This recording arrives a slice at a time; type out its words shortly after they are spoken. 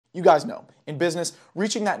You guys know, in business,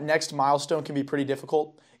 reaching that next milestone can be pretty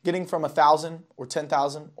difficult. Getting from $1,000 or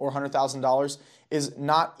 $10,000 or $100,000 is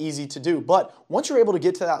not easy to do. But once you're able to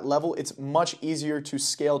get to that level, it's much easier to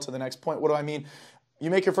scale to the next point. What do I mean? You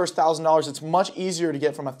make your first $1,000, it's much easier to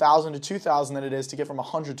get from $1,000 to $2,000 than it is to get from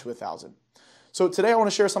 $100 to $1,000. So today I want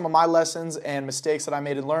to share some of my lessons and mistakes that I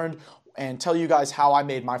made and learned and tell you guys how I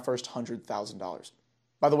made my first $100,000.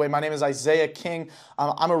 By the way, my name is Isaiah King.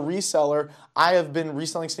 I'm a reseller. I have been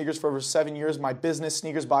reselling sneakers for over 7 years. My business,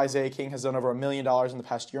 Sneakers by Isaiah King, has done over $1 million in the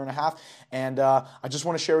past year and a half. And I just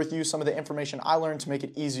want to share with you some of the information I learned to make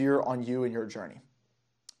it easier on you and your journey.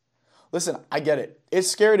 Listen, I get it. It's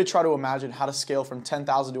scary to try to imagine how to scale from $10,000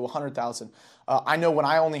 to $100,000. I know when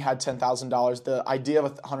I only had $10,000, the idea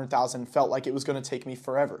of $100,000 felt like it was going to take me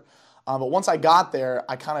forever. But once I got there,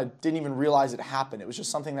 I kind of didn't even realize it happened. It was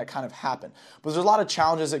just something that kind of happened. But there's a lot of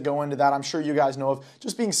challenges that go into that. I'm sure you guys know of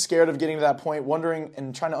just being scared of getting to that point, wondering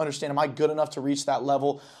and trying to understand, am I good enough to reach that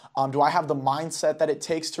level? Do I have the mindset that it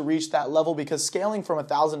takes to reach that level? Because scaling from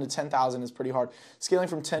 1,000 to 10,000 is pretty hard. Scaling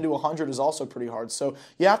from 10 to 100 is also pretty hard. So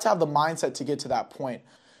you have to have the mindset to get to that point.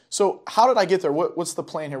 So how did I get there? What's the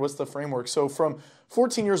plan here? What's the framework? So from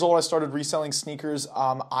 14 years old, I started reselling sneakers.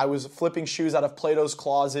 I was flipping shoes out of Plato's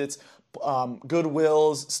Closets,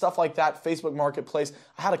 Goodwills, stuff like that, Facebook Marketplace.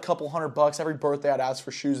 I had a couple $100. Every birthday I'd ask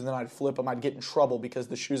for shoes and then I'd flip them. I'd get in trouble because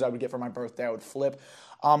the shoes I would get for my birthday I would flip.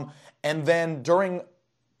 And then during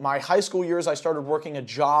my high school years, I started working a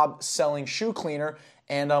job selling shoe cleaner.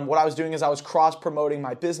 And what I was doing is I was cross-promoting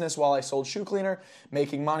my business while I sold shoe cleaner,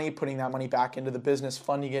 making money, putting that money back into the business,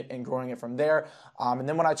 funding it, and growing it from there. And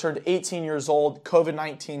then when I turned 18 years old,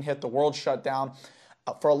 COVID-19 hit, the world shut down.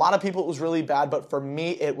 For a lot of people, it was really bad, but for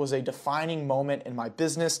me, it was a defining moment in my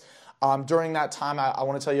business. During that time, I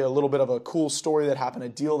want to tell you a little bit of a cool story that happened, a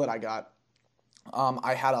deal that I got.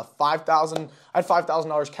 I had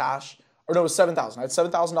 $5,000 cash, or no, it was $7,000. I had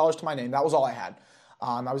 $7,000 to my name. That was all I had.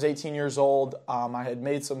 I was 18 years old. I had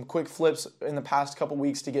made some quick flips in the past couple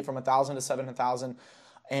weeks to get from 1,000 to 7,000.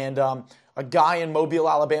 And a guy in Mobile,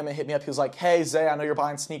 Alabama hit me up. He was like, hey, Zay, I know you're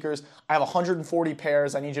buying sneakers. I have 140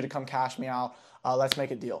 pairs. I need you to come cash me out. Let's make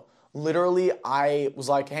a deal. Literally, I was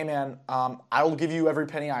like, hey, man, I will give you every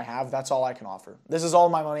penny I have. That's all I can offer. This is all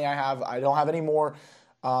my money I have. I don't have any more.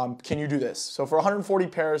 Can you do this? So for 140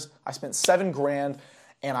 pairs, I spent $7,000,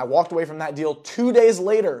 and I walked away from that deal. 2 days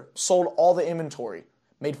later, sold all the inventory.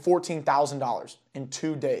 Made $14,000 in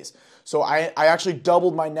 2 days. So I actually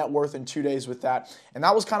doubled my net worth in 2 days with that. And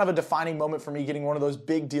that was kind of a defining moment for me, getting one of those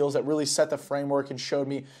big deals that really set the framework and showed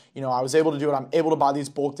me, I was able to do it. I'm able to buy these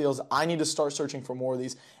bulk deals. I need to start searching for more of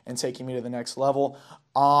these and taking me to the next level.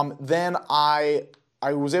 Then I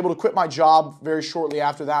was able to quit my job very shortly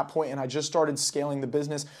after that point, and I just started scaling the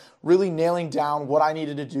business, really nailing down what I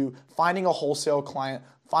needed to do, finding a wholesale client,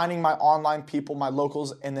 finding my online people, my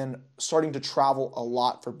locals, and then starting to travel a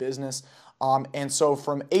lot for business. And so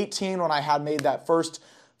from 18, when I had made that first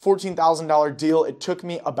 $14,000 deal, it took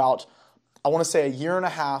me about, I want to say, a year and a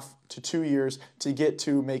half to 2 years to get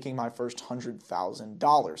to making my first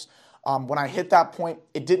 $100,000. When I hit that point,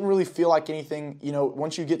 it didn't really feel like anything.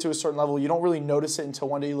 Once you get to a certain level, you don't really notice it until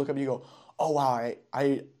one day you look up and you go, oh, wow,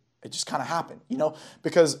 it just kind of happened,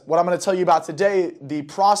 because what I'm going to tell you about today, the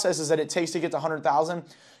processes that it takes to get to 100,000,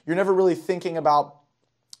 you're never really thinking about,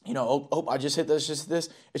 I just hit this, just this.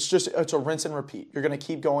 It's a rinse and repeat. You're going to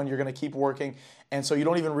keep going. You're going to keep working. And so you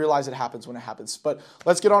don't even realize it happens when it happens. But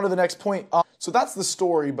let's get on to the next point. So that's the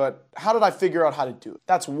story, but how did I figure out how to do it?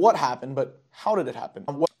 That's what happened, but how did it happen?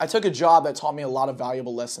 I took a job that taught me a lot of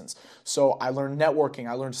valuable lessons. So I learned networking,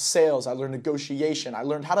 I learned sales, I learned negotiation, I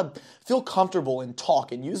learned how to feel comfortable and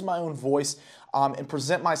talk and use my own voice and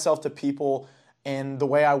present myself to people in the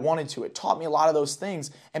way I wanted to. It taught me a lot of those things.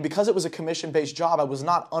 And because it was a commission-based job, I was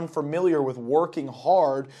not unfamiliar with working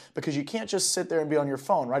hard, because you can't just sit there and be on your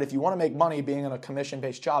phone, right? If you want to make money being in a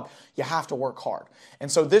commission-based job, you have to work hard.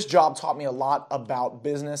 And so this job taught me a lot about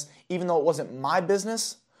business. Even though it wasn't my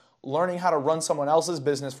business, learning how to run someone else's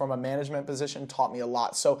business from a management position taught me a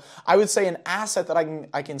lot. So I would say an asset that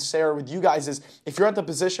I can share with you guys is, if you're at the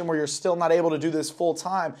position where you're still not able to do this full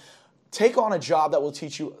time, take on a job that will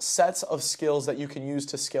teach you sets of skills that you can use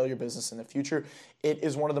to scale your business in the future. It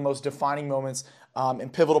is one of the most defining moments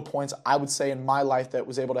and pivotal points, I would say, in my life that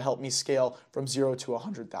was able to help me scale from $0 to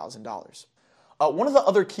 $100,000. One of the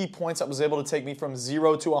other key points that was able to take me from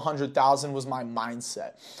 $0 to $100,000 was my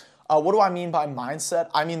mindset. What do I mean by mindset?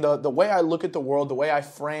 I mean the way I look at the world, the way I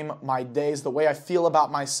frame my days, the way I feel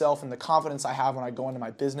about myself, and the confidence I have when I go into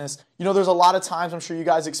my business. There's a lot of times, I'm sure you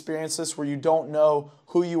guys experience this, where you don't know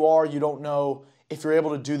who you are, you don't know if you're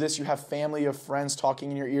able to do this. You have family, you have friends talking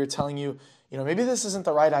in your ear telling you, maybe this isn't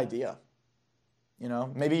the right idea.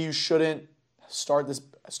 Maybe you shouldn't start this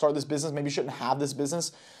business. Maybe you shouldn't have this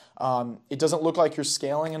business. It doesn't look like you're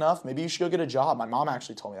scaling enough. Maybe you should go get a job. My mom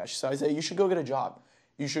actually told me that. She said, Isaiah, you should go get a job.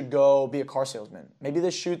 You should go be a car salesman. Maybe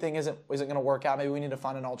this shoe thing isn't going to work out. Maybe we need to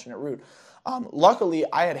find an alternate route. Luckily,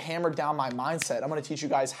 I had hammered down my mindset. I'm going to teach you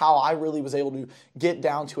guys how I really was able to get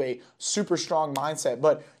down to a super strong mindset.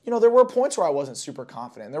 But, there were points where I wasn't super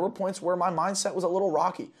confident. There were points where my mindset was a little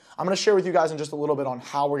rocky. I'm going to share with you guys in just a little bit on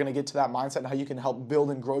how we're going to get to that mindset and how you can help build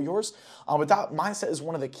and grow yours. But that mindset is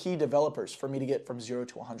one of the key developers for me to get from 0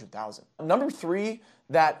 to 100,000. Number 3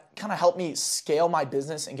 that kind of helped me scale my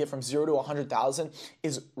business and get from 0 to 100,000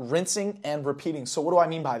 is rinsing and repeating. So what do I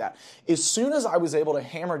mean by that? As soon as I was able to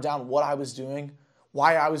hammer down what I was doing,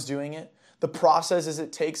 why I was doing it, the processes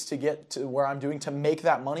it takes to get to where I'm doing to make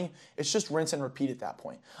that money, it's just rinse and repeat at that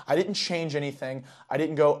point. I didn't change anything. I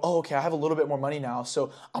didn't go, oh, okay, I have a little bit more money now,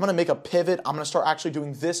 so I'm going to make a pivot. I'm going to start actually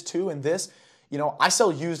doing this too and this. I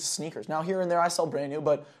sell used sneakers. Now, here and there, I sell brand new,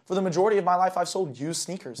 but for the majority of my life, I've sold used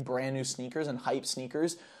sneakers, brand new sneakers and hype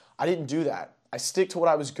sneakers. I didn't do that. I stick to what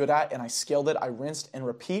I was good at, and I scaled it. I rinsed and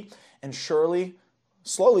repeat, and slowly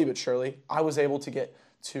but surely, I was able to get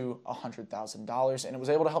to $100,000, and it was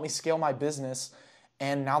able to help me scale my business.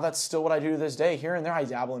 And now that's still what I do to this day. Here and there, I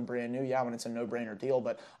dabble in brand new, when it's a no-brainer deal,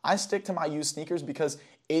 but I stick to my used sneakers because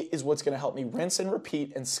it is what's going to help me rinse and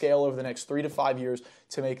repeat and scale over the next 3 to 5 years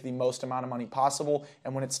to make the most amount of money possible.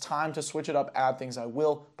 And when it's time to switch it up, add things, I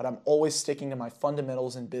will, but I'm always sticking to my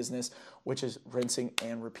fundamentals in business, which is rinsing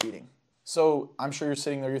and repeating. So I'm sure you're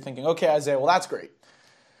sitting there, you're thinking, okay, Isaiah, well, that's great.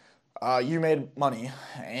 You made money,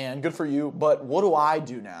 and good for you, but what do I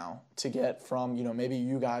do now to get from, maybe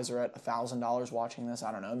you guys are at $1,000 watching this,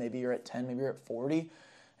 I don't know, maybe you're at 10, maybe you're at 40, and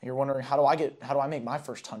you're wondering, how do I make my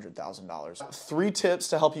first $100,000? 3 tips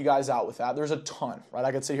to help you guys out with that. There's a ton, right?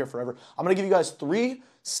 I could sit here forever. I'm going to give you guys 3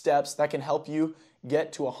 steps that can help you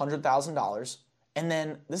get to $100,000. And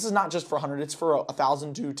then this is not just for 100, it's for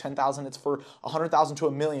 1,000 to 10,000, it's for 100,000 to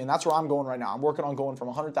 1,000,000. That's where I'm going right now. I'm working on going from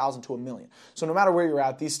 100,000 to 1,000,000. So no matter where you're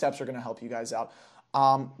at, these steps are going to help you guys out. But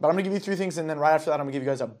I'm going to give you 3 things, and then right after that, I'm going to give you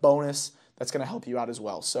guys a bonus that's going to help you out as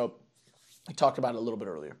well. So I talked about it a little bit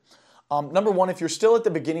earlier. Number 1, if you're still at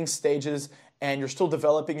the beginning stages and you're still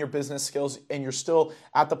developing your business skills and you're still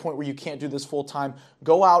at the point where you can't do this full time,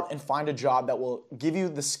 go out and find a job that will give you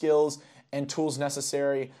the skills and tools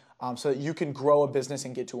necessary so that you can grow a business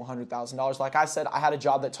and get to $100,000. Like I said, I had a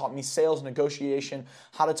job that taught me sales, negotiation,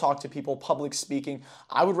 how to talk to people, public speaking.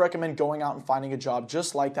 I would recommend going out and finding a job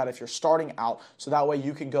just like that if you're starting out, so that way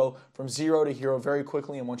you can go from 0 to hero very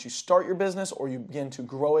quickly. And once you start your business or you begin to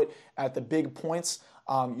grow it at the big points,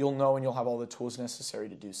 you'll know and you'll have all the tools necessary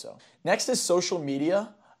to do so. Next is social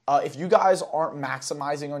media. If you guys aren't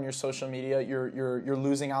maximizing on your social media, you're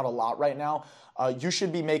losing out a lot right now. You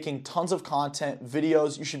should be making tons of content,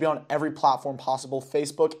 videos. You should be on every platform possible: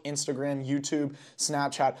 Facebook, Instagram, YouTube,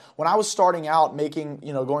 Snapchat. When I was starting out making,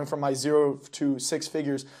 going from my 0 to 6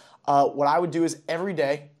 figures, what I would do is every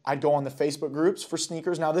day I'd go on the Facebook groups for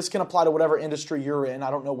sneakers. Now this can apply to whatever industry you're in. I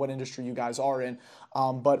don't know what industry you guys are in,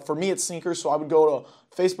 but for me it's sneakers. So I would go to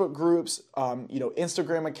Facebook groups,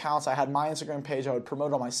 Instagram accounts. I had my Instagram page. I would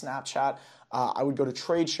promote on my Snapchat. I would go to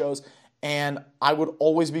trade shows. And I would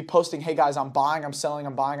always be posting, hey guys, I'm buying, I'm selling,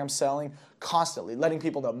 I'm buying, I'm selling, constantly, letting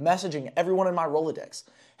people know, messaging everyone in my Rolodex.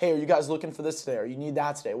 Hey, are you guys looking for this today? Or you need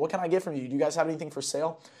that today? What can I get from you? Do you guys have anything for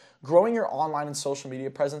sale? Growing your online and social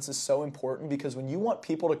media presence is so important, because when you want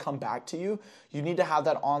people to come back to you, you need to have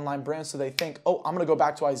that online brand so they think, oh, I'm going to go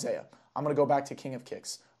back to Isaiah. I'm going to go back to King of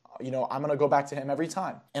Kicks. I'm going to go back to him every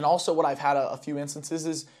time. And also what I've had a few instances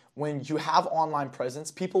is when you have online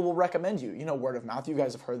presence, people will recommend you. Word of mouth. You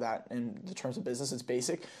guys have heard that in the terms of business. It's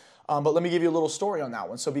basic. But let me give you a little story on that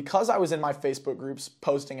one. So because I was in my Facebook groups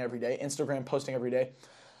posting every day, Instagram posting every day,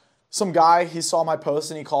 some guy, he saw my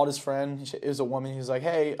post and he called his friend. It was a woman. He's like,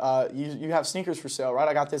 hey, you have sneakers for sale, right?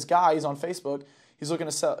 I got this guy. He's on Facebook. He's looking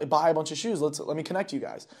to buy a bunch of shoes. Let me connect you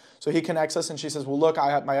guys. So he connects us, and she says, well, look,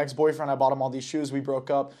 I have my ex-boyfriend. I bought him all these shoes. We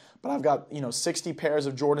broke up, but I've got 60 pairs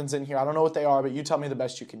of Jordans in here. I don't know what they are, but you tell me the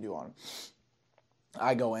best you can do on them.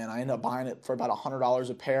 I go in. I end up buying it for about $100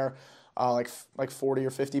 a pair, like 40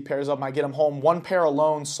 or 50 pairs of them. I get them home. One pair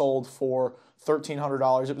alone sold for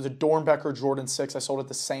 $1,300. It was a Dornbecker Jordan 6. I sold it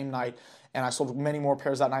the same night, and I sold many more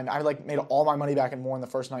pairs that night. I made all my money back and more in the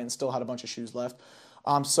first night and still had a bunch of shoes left.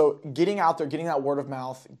 So getting out there, getting that word of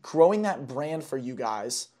mouth, growing that brand for you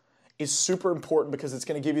guys is super important because it's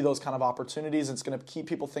going to give you those kind of opportunities. It's going to keep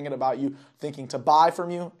people thinking about you, thinking to buy from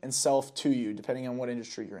you and sell to you, depending on what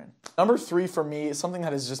industry you're in. Number 3 for me is something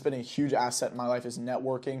that has just been a huge asset in my life is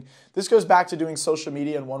networking. This goes back to doing social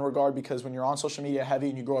media in one regard, because when you're on social media heavy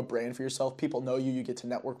and you grow a brand for yourself, people know you, you get to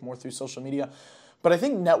network more through social media. But I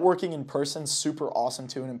think networking in person is super awesome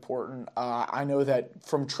too and important. I know that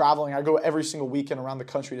from traveling, I go every single weekend around the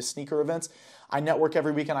country to sneaker events. I network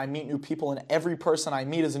every weekend, I meet new people, and every person I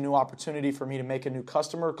meet is a new opportunity for me to make a new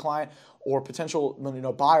customer, client, or potential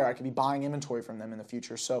buyer. I could be buying inventory from them in the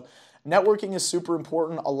future. So networking is super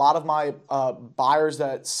important. A lot of my buyers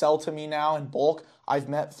that sell to me now in bulk, I've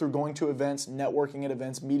met through going to events, networking at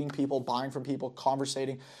events, meeting people, buying from people,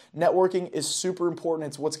 conversating. Networking is super important.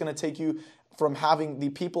 It's what's going to take you from having the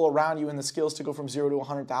people around you and the skills to go from 0 to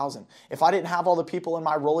 100,000. If I didn't have all the people in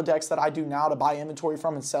my Rolodex that I do now to buy inventory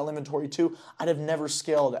from and sell inventory to, I'd have never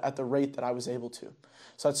scaled at the rate that I was able to.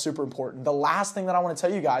 So that's super important. The last thing that I want to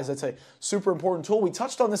tell you guys that's a super important tool, we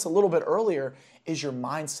touched on this a little bit earlier, is your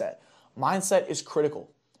mindset. Mindset is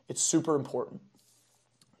critical. It's super important.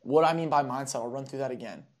 What I mean by mindset, I'll run through that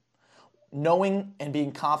again. Knowing and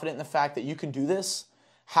being confident in the fact that you can do this,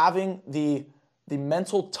 having the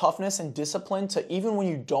mental toughness and discipline to, even when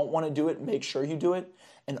you don't want to do it, make sure you do it,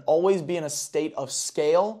 and always be in a state of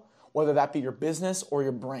scale, whether that be your business or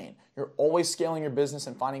your brain. You're always scaling your business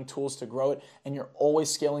and finding tools to grow it, and you're always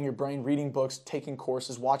scaling your brain, reading books, taking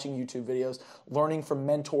courses, watching YouTube videos, learning from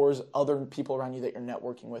mentors, other people around you that you're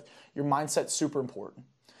networking with. Your mindset's super important.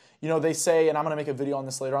 You know, they say, and I'm going to make a video on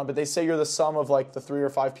this later on, but they say you're the sum of like the 3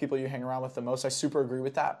 or 5 people you hang around with the most. I super agree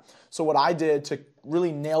with that. So what I did to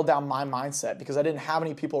really nail down my mindset, because I didn't have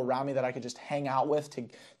any people around me that I could just hang out with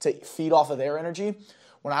to feed off of their energy.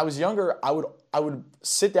 When I was younger, I would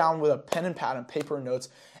sit down with a pen and pad and paper and notes,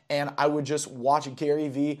 and I would just watch Gary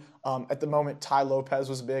Vee. At the moment, Tai Lopez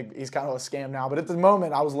was big. He's kind of a scam now, but at the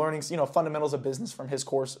moment, I was learning, fundamentals of business from his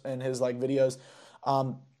course and his videos.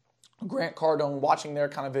 Grant Cardone, watching their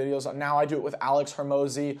kind of videos. Now I do it with Alex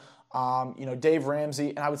Hormozi, Dave Ramsey,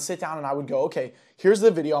 and I would sit down and I would go, okay, here's the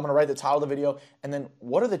video. I'm going to write the title of the video, and then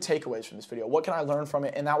what are the takeaways from this video? What can I learn from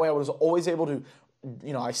it? And that way I was always able to,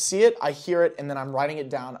 I see it, I hear it, and then I'm writing it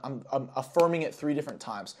down. I'm affirming it 3 different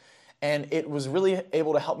times. And it was really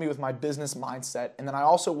able to help me with my business mindset. And then I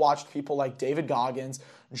also watched people like David Goggins,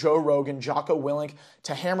 Joe Rogan, Jocko Willink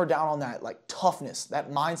to hammer down on that toughness, that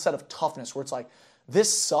mindset of toughness where it's like,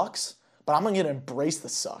 this sucks, but I'm going to embrace the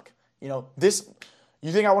suck. You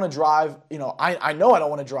think I want to drive, I know I don't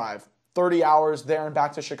want to drive 30 hours there and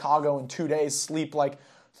back to Chicago in 2 days, sleep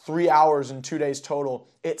 3 hours in 2 days total.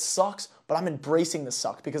 It sucks, but I'm embracing the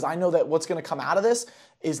suck because I know that what's going to come out of this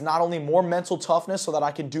is not only more mental toughness so that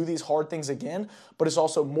I can do these hard things again, but it's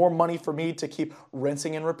also more money for me to keep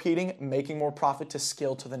rinsing and repeating, making more profit to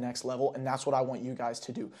scale to the next level, and that's what I want you guys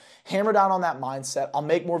to do. Hammer down on that mindset. I'll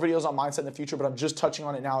make more videos on mindset in the future, but I'm just touching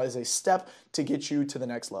on it now as a step to get you to the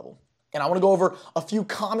next level. And I want to go over a few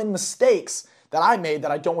common mistakes that I made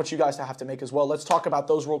that I don't want you guys to have to make as well. Let's talk about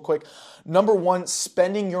those real quick. Number 1,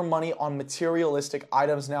 spending your money on materialistic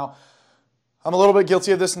items. Now, I'm a little bit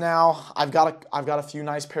guilty of this now. I've got a few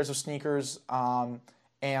nice pairs of sneakers,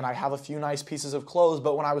 and I have a few nice pieces of clothes.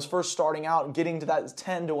 But when I was first starting out and getting to that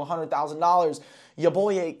 $10,000 to $100,000, your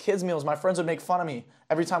boy ate kids meals. My friends would make fun of me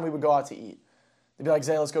every time we would go out to eat. They'd be like,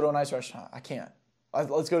 "Zay, let's go to a nice restaurant." I can't.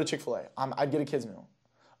 Let's go to Chick-fil-A. I'd get a kids meal.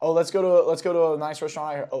 Oh, let's go to a nice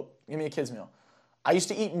restaurant out here. Oh, give me a kids meal. I used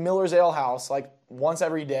to eat Miller's Ale House once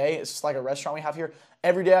every day. It's just a restaurant we have here.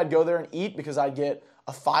 Every day I'd go there and eat because I'd get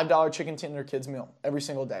a $5 chicken tender kids meal every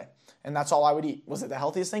single day. And that's all I would eat. Was it the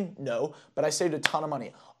healthiest thing? No, but I saved a ton of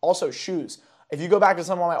money. Also, shoes. If you go back to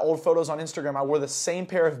some of my old photos on Instagram, I wore the same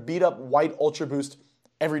pair of beat up white Ultra Boost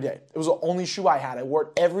every day. It was the only shoe I had. I wore it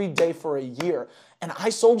every day for a year. And I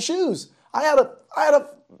sold shoes. I had a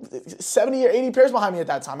 70 or 80 pairs behind me at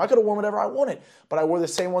that time. I could have worn whatever I wanted, but I wore the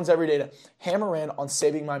same ones every day to hammer in on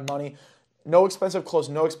saving my money. No expensive clothes,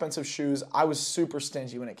 no expensive shoes. I was super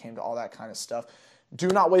stingy when it came to all that kind of stuff. Do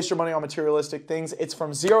not waste your money on materialistic things. It's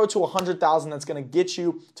from 0 to 100,000 that's going to get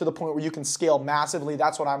you to the point where you can scale massively.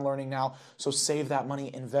 That's what I'm learning now. So save that money,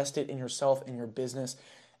 invest it in yourself, in your business.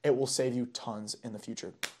 It will save you tons in the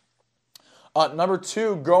future. Number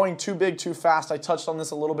 2, growing too big too fast. I touched on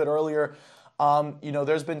this a little bit earlier.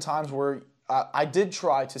 There's been times where I did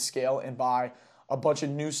try to scale and buy a bunch of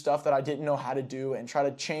new stuff that I didn't know how to do and try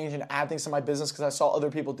to change and add things to my business because I saw other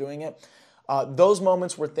people doing it. Those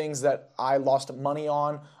moments were things that I lost money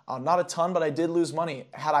on. Not a ton, but I did lose money.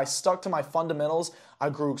 Had I stuck to my fundamentals, I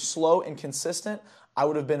grew slow and consistent, I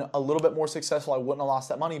would have been a little bit more successful. I wouldn't have lost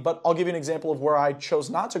that money. But I'll give you an example of where I chose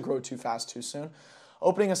not to grow too fast too soon.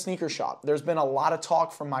 opening a sneaker shop. There's been a lot of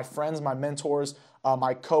talk from my friends, my mentors,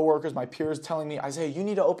 my coworkers, my peers telling me, Isaiah, you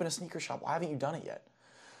need to open a sneaker shop. Why haven't you done it yet?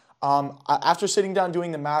 After sitting down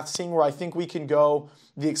doing the math, seeing where I think we can go,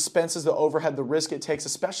 the expenses, the overhead, the risk it takes,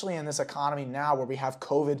 especially in this economy now where we have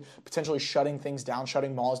COVID potentially shutting things down,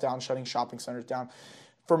 shutting malls down, shutting shopping centers down.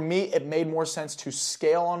 For me, it made more sense to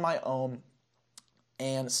scale on my own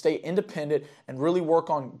and stay independent and really work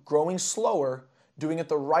on growing slower, doing it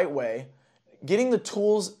the right way, getting the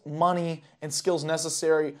tools, money, and skills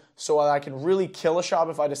necessary so that I can really kill a shop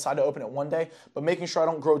if I decide to open it one day, but making sure I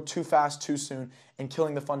don't grow too fast, too soon, and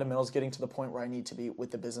killing the fundamentals, getting to the point where I need to be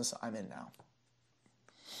with the business I'm in now.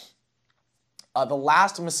 The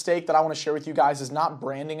last mistake that I want to share with you guys is not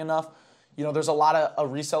branding enough. You know, there's a lot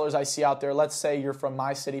of resellers I see out there. Let's say you're from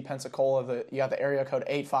my city, Pensacola, you have the area code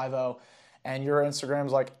 850, and your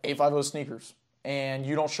Instagram's like 850 sneakers, and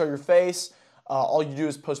you don't show your face. All you do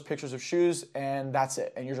is post pictures of shoes, and that's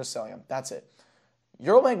it, and you're just selling them. That's it.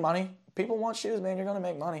 You'll make money. People want shoes, man. You're going to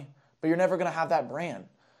make money, but you're never going to have that brand.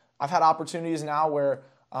 I've had opportunities now where,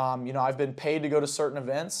 I've been paid to go to certain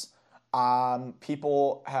events.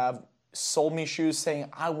 People have sold me shoes saying,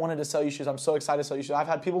 I wanted to sell you shoes. I'm so excited to sell you shoes. I've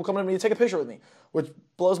had people come to me to take a picture with me, which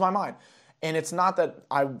blows my mind. And it's not that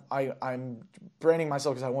I'm branding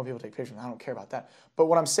myself because I want people to take pictures. I don't care about that. But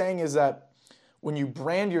what I'm saying is that when you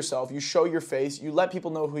brand yourself, you show your face, you let people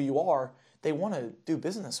know who you are, they want to do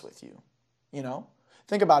business with you, you know?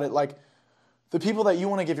 Think about it, like the people that you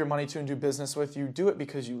want to give your money to and do business with, you do it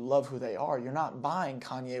because you love who they are. You're not buying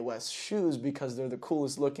Kanye West shoes because they're the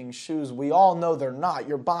coolest looking shoes. We all know they're not.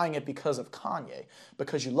 You're buying it because of Kanye,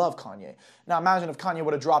 because you love Kanye. Now imagine if Kanye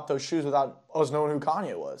would have dropped those shoes without us knowing who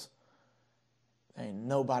Kanye was. Ain't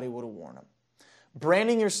nobody would have worn them.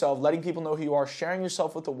 Branding yourself, letting people know who you are, sharing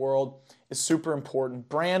yourself with the world is super important.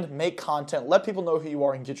 Brand, make content, let people know who you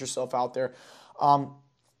are and get yourself out there.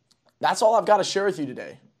 That's all I've got to share with you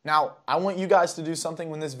today. Now, I want you guys to do something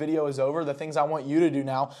when this video is over. The things I want you to do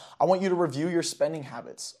now, I want you to review your spending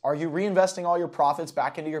habits. Are you reinvesting all your profits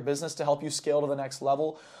back into your business to help you scale to the next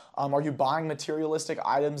level? Are you buying materialistic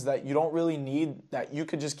items that you don't really need that you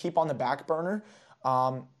could just keep on the back burner?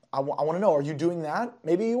 I want to know, are you doing that?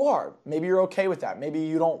 Maybe you are. Maybe you're okay with that. Maybe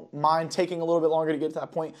you don't mind taking a little bit longer to get to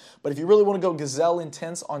that point. But if you really want to go gazelle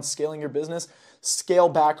intense on scaling your business, scale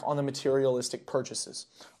back on the materialistic purchases.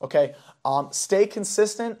 Okay? Stay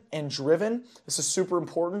consistent and driven. This is super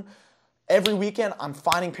important. Every weekend, I'm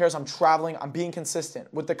finding pairs, I'm traveling, I'm being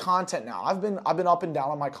consistent with the content now. I've been up and down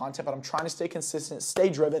on my content, but I'm trying to stay consistent, stay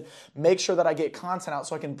driven, make sure that I get content out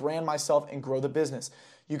so I can brand myself and grow the business.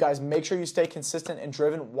 You guys make sure you stay consistent and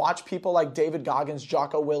driven. Watch people like David Goggins,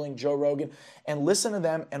 Jocko Willing, Joe Rogan, and listen to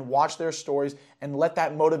them and watch their stories and let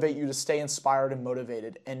that motivate you to stay inspired and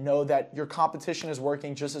motivated and know that your competition is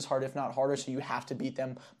working just as hard, if not harder, so you have to beat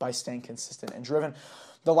them by staying consistent and driven.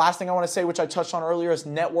 The last thing I want to say, which I touched on earlier, is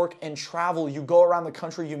network and travel. You go around the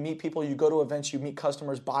country, you meet people, you go to events, you meet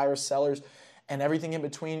customers, buyers, sellers, and everything in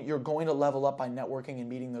between. You're going to level up by networking and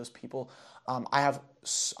meeting those people.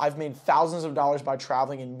 I've made thousands of dollars by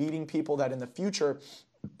traveling and meeting people that in the future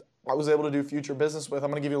I was able to do future business with.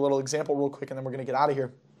 I'm going to give you a little example real quick, and then we're going to get out of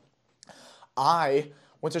here. I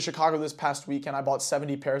went to Chicago this past weekend. I bought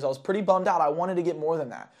 70 pairs. I was pretty bummed out. I wanted to get more than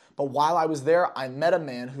that. But while I was there, I met a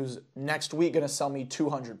man who's next week going to sell me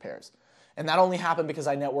 200 pairs. And that only happened because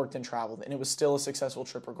I networked and traveled, and it was still a successful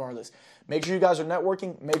trip regardless. Make sure you guys are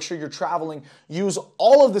networking. Make sure you're traveling. Use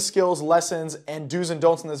all of the skills, lessons, and do's and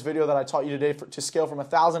don'ts in this video that I taught you today to scale from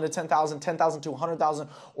 1,000 to 10,000, 10,000 to 100,000,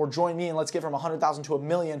 or join me and let's get from 100,000 to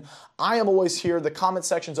 1,000,000. I am always here. The comment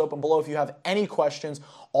section's open below if you have any questions.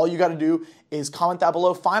 All you got to do is comment that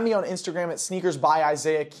below. Find me on Instagram at Sneakers by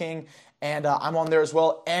Isaiah King. And I'm on there as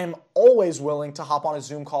well. And I'm always willing to hop on a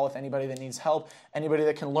Zoom call with anybody that needs help, anybody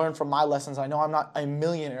that can learn from my lessons. I know I'm not a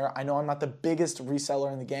millionaire. I know I'm not the biggest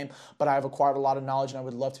reseller in the game, but I've acquired a lot of knowledge and I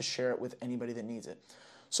would love to share it with anybody that needs it.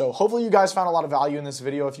 So hopefully you guys found a lot of value in this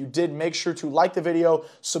video. If you did, make sure to like the video,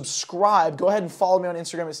 subscribe, go ahead and follow me on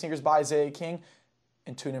Instagram at Sneakers by Isaiah King,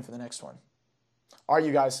 and tune in for the next one. All right,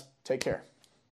 you guys, take care.